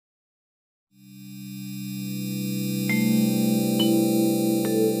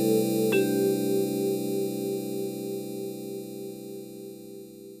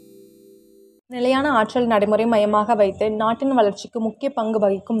நிலையான ஆற்றல் நடைமுறை மையமாக வைத்து நாட்டின் வளர்ச்சிக்கு முக்கிய பங்கு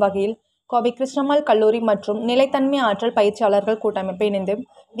வகிக்கும் வகையில் கோவை கிருஷ்ணம்மாள் கல்லூரி மற்றும் நிலைத்தன்மை ஆற்றல் பயிற்சியாளர்கள் கூட்டமைப்பு இணைந்து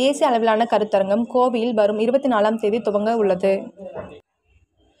தேசிய அளவிலான கருத்தரங்கம் கோவையில் வரும் 24ஆம் தேதி துவங்க உள்ளது.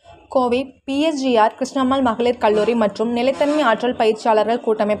 கோவை பிஎஸ்ஜிஆர் கிருஷ்ணம்மாள் மகளிர் கல்லூரி மற்றும் நிலைத்தன்மை ஆற்றல் பயிற்சியாளர்கள்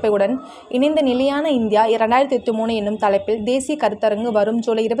கூட்டமைப்புடன் இணைந்த நிலையான இந்தியா 2023 என்னும் தலைப்பில் தேசிய கருத்தரங்கு வரும்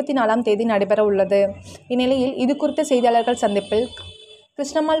ஜூலை 24ஆம் தேதி நடைபெற உள்ளது. இந்நிலையில் இது குறித்த செய்தியாளர்கள் சந்திப்பில்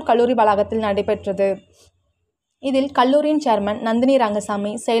கிருஷ்ணம்மாள் கல்லூரி வளாகத்தில் நடைபெற்றது. இதில் கல்லூரியின் சேர்மன் நந்தினி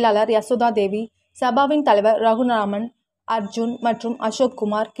ரங்கசாமி, செயலாளர் யசோதா தேவி, செபாவின் தலைவர் ரகுராமன், அர்ஜுன் மற்றும் அசோக்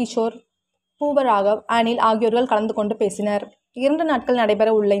குமார், கிஷோர், பூவராகவ், அனில் ஆகியோர்கள் கலந்து கொண்டு பேசினர். 2 நாட்கள் நடைபெற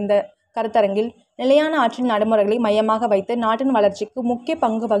உள்ள இந்த கருத்தரங்கில் நிலையான ஆற்றல் நடைமுறைகளை மையமாக வைத்து நாட்டின் வளர்ச்சிக்கு முக்கிய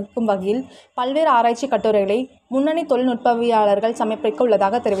பங்கு வகிக்கும் வகையில் பல்வேறு ஆராய்ச்சி கட்டுரைகளை முன்னணி தொழில்நுட்பவியலாளர்கள் சமர்ப்பிக்க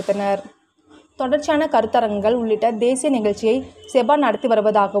உள்ளதாக தெரிவித்தனர். தொடர்ச்சியான கருத்தரங்குகள் உள்ளிட்ட தேசிய நிகழ்ச்சியை செபா நடத்தி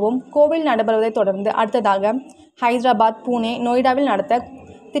வருவதாகவும், கோவையில் நடைபெறுவதை தொடர்ந்து அடுத்ததாக ஹைதராபாத், புனே, நொய்டாவில் நடத்த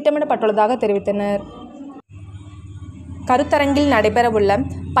திட்டமிடப்பட்டுள்ளதாக தெரிவித்தனர். கருத்தரங்கில் நடைபெறவுள்ள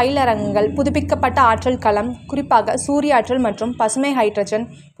பயிலரங்குகள் புதுப்பிக்கப்பட்ட ஆற்றல் களம், குறிப்பாக சூரிய ஆற்றல் மற்றும் பசுமை ஹைட்ரஜன்,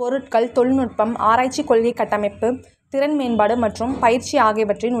 பொருட்கள், தொழில்நுட்பம், ஆராய்ச்சி கொள்கை கட்டமைப்பு, திறன் மேம்பாடு மற்றும் பயிற்சி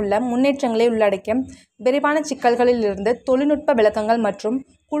ஆகியவற்றின் உள்ள முன்னேற்றங்களை உள்ளடக்கிய விரிவான சிக்கல்களிலிருந்து தொழில்நுட்ப விளக்கங்கள் மற்றும்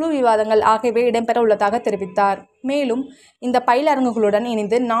குழு விவாதங்கள் ஆகியவை இடம்பெற உள்ளதாக தெரிவித்தார். மேலும் இந்த பயிலரங்குகளுடன்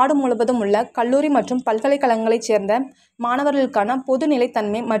இணைந்து நாடு முழுவதும் உள்ள கல்லூரி மற்றும் பல்கலைக்கழகங்களைச் சேர்ந்த மாணவர்களுக்கான பொது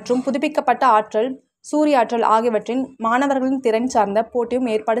நிலைத்தன்மை மற்றும் புதுப்பிக்கப்பட்ட ஆற்றல், சூரிய ஆற்றல் ஆகியவற்றின் மாணவர்களின் திறன் சார்ந்த போட்டியும்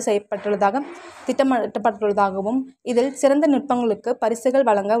ஏற்பாடு செய்யப்பட்டுள்ளதாக திட்டமிடப்பட்டுள்ளதாகவும், இதில் சிறந்த நுட்பங்களுக்கு பரிசுகள்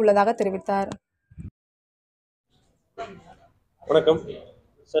வழங்க உள்ளதாக தெரிவித்தார். வணக்கம்.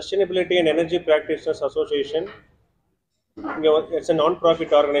 Sustainability and energy practitioners association it's a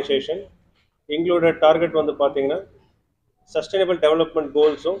non-profit organization. எங்களோட டார்கெட் வந்து பார்த்தீங்கன்னா sustainable development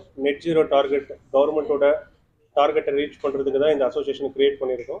கோல்ஸும் net zero target கவர்மெண்ட்டோட டார்கெட்டை ரீச் பண்ணுறதுக்கு தான் இந்த அசோசியேஷன் கிரியேட்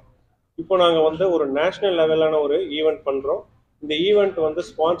பண்ணியிருக்கோம். இப்போ நாங்கள் வந்து ஒரு நேஷ்னல் லெவலான ஒரு ஈவெண்ட் பண்ணுறோம். இந்த ஈவெண்ட் வந்து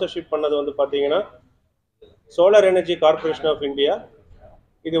ஸ்பான்சர்ஷிப் பண்ணது வந்து பார்த்தீங்கன்னா solar energy corporation of India.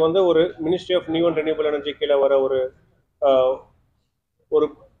 இது வந்து ஒரு ministry of new and renewable energy கீழே வர ஒரு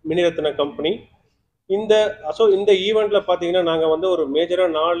மினிரத்ன கம்பெனி. இந்த ஈவெண்ட்டில் பார்த்தீங்கன்னா நாங்கள் வந்து ஒரு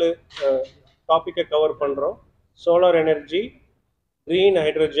மேஜராக 4 டாப்பிக்கை கவர் பண்ணுறோம். Solar energy, green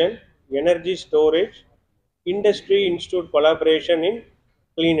hydrogen, energy storage, industry institute collaboration இன்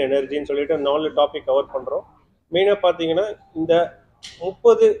க்ளீன் எனர்ஜின்னு சொல்லிட்டு 4 டாபிக் கவர் பண்ணுறோம். மெயினாக பார்த்தீங்கன்னா இந்த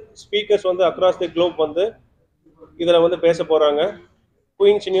 30 ஸ்பீக்கர்ஸ் வந்து அக்ராஸ் தி குளோப் வந்து இதில் வந்து பேச போகிறாங்க.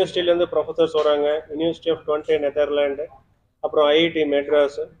 குயின்ஸ் யூனிவர்சிட்டியிலேருந்து ப்ரொஃபஸர்ஸ் வராங்க, யூனிவர்சிட்டி ஆஃப் டுவென்டே நெதர்லாண்டு, அப்புறம் ஐஐடி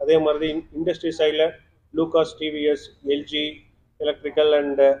மெட்ராஸ், அதே மாதிரி இண்டஸ்ட்ரி சைடில் Lucas TVS, LG electrical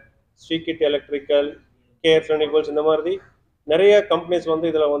and ஸ்ரீகிட் electrical, care ரெனியூவல்ஸ், இந்த மாதிரி நிறைய கம்பெனிஸ் வந்து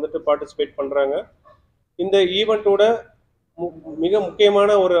இதில் வந்துட்டு பார்ட்டிசிபேட் பண்ணுறாங்க. இந்த ஈவெண்ட்டோட மிக முக்கியமான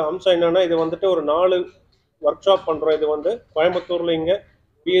ஒரு அம்சம் என்னென்னா, இது வந்துட்டு ஒரு 4 ஒர்க் ஷாப் பண்ணுறோம். இது வந்து கோயம்புத்தூரில் இங்கே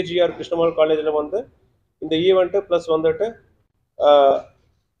பிஎஸ்ஜிஆர் கிருஷ்ணம்மாள் காலேஜில் வந்து இந்த ஈவெண்ட்டு ப்ளஸ் வந்துட்டு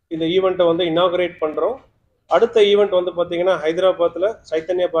இந்த ஈவெண்ட்டை வந்து இனாகரேட் பண்ணுறோம். அடுத்த ஈவெண்ட் வந்து பார்த்தீங்கன்னா ஹைதராபாத்தில்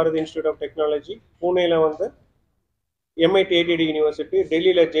Chaitanya Bharathi institute of technology, பூனேயில் வந்து எம்ஐடி ஐடிடி யூனிவர்சிட்டி,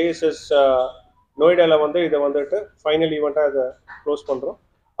 டெல்லியில் ஜேஎஸ்எஸ், நொய்டாவில் வந்து இதை வந்துட்டு ஃபைனல் ஈவெண்ட்டாக இதை க்ளோஸ் பண்ணுறோம்.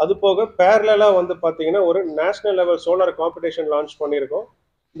 அது போக பேரலாக வந்து பார்த்தீங்கன்னா ஒரு national level solar competition launch பண்ணியிருக்கோம்.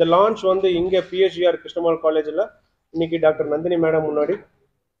 இந்த லான்ச் வந்து இங்கே பிஎஸ்ஜிஆர் கிருஷ்ணம்மாள் காலேஜில் இன்னைக்கு டாக்டர் நந்தினி மேடம் முன்னாடி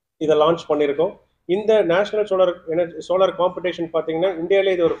இதை லான்ச் பண்ணியிருக்கோம். இந்த நேஷ்னல் சோலார் காம்படிஷன் பார்த்தீங்கன்னா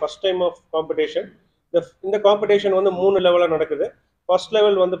இந்தியாவிலே இது ஒரு ஃபர்ஸ்ட் டைம் ஆஃப் காம்படிஷன். இந்த காம்படிஷன் வந்து 3 லெவலில் நடக்குது. ஃபர்ஸ்ட்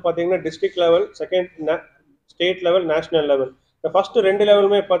லெவல் வந்து பார்த்தீங்கன்னா district level, second state level, national level. இந்த ஃபர்ஸ்ட் 2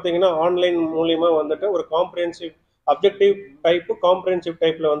 லெவலுமே பார்த்தீங்கன்னா ஆன்லைன் மூலியமா வந்துட்டு ஒரு காம்ப்ரிஹென்சிவ் அப்ஜெக்டிவ் டைப்பு, காம்ப்ரிஹென்சிவ்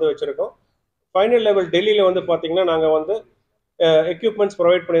டைப்பில் வந்து வச்சுருக்கோம். ஃபைனல் லெவல் டெல்லியில் வந்து பார்த்தீங்கன்னா நாங்கள் வந்து எக்யூப்மெண்ட்ஸ்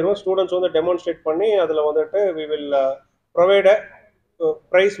ப்ரொவைட் பண்ணிடுவோம். ஸ்டூடெண்ட்ஸ் வந்து டெமான்ஸ்ட்ரேட் பண்ணி அதில் வந்துட்டு we will provide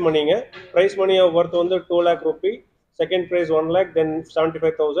price மணிங்க. Prize money worth வந்து 2 lakh rupee, second prize 1 lakh, then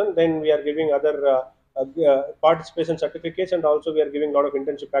 75,000, then we are giving other participation certificates and also we are giving a lot of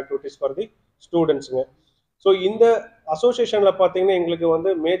internship activities for the students-ங்க. So இந்த அசோசியேஷனில் பார்த்தீங்கன்னா எங்களுக்கு வந்து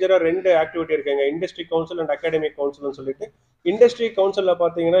மேஜராக 2 activity இருக்குங்க, industry council and academic கவுன்சில்னு சொல்லிட்டு. Industry கவுன்சிலில்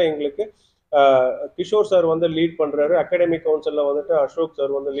பார்த்தீங்கன்னா எங்களுக்கு கிஷோர் சார் வந்து லீட் பண்ணுறாரு, அகாடமிக் கவுன்சிலில் வந்துட்டு அசோக்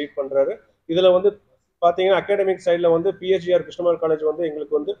சார் வந்து லீட் பண்ணுறாரு. இதில் வந்து பார்த்தீங்கன்னா அகாடமிக் சைடில் வந்து பிஎஸ்ஜிஆர் கிருஷ்ணம்மாள் காலேஜ் வந்து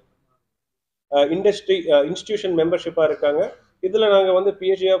எங்களுக்கு வந்து இன்ஸ்டிடியூஷன் மெம்பர்ஷிப்பாக இருக்காங்க. இதில் நாங்கள் வந்து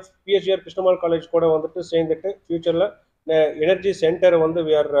பிஎஸ்ஜிஆர் கிருஷ்ணம்மாள் காலேஜ் கூட வந்துட்டு சேர்ந்துட்டு ஃபியூச்சரில் energy center வந்து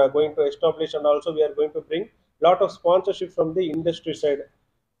we are going to establish and also we are going to bring lot of sponsorship from the industry side.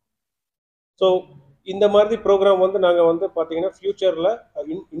 So இந்த மாதிரி ப்ரோக்ராம் வந்து நாங்கள் வந்து பார்த்தீங்கன்னா ஃபியூச்சரில்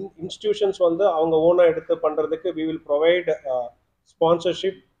இன்ஸ்டிடியூஷன்ஸ் வந்து அவங்க ஓனாக எடுத்து பண்ணுறதுக்கு we will provide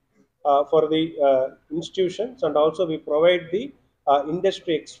sponsorship for the institutions, and also we provide the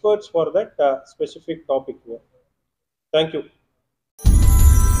industry experts for that specific topic here. Thank you.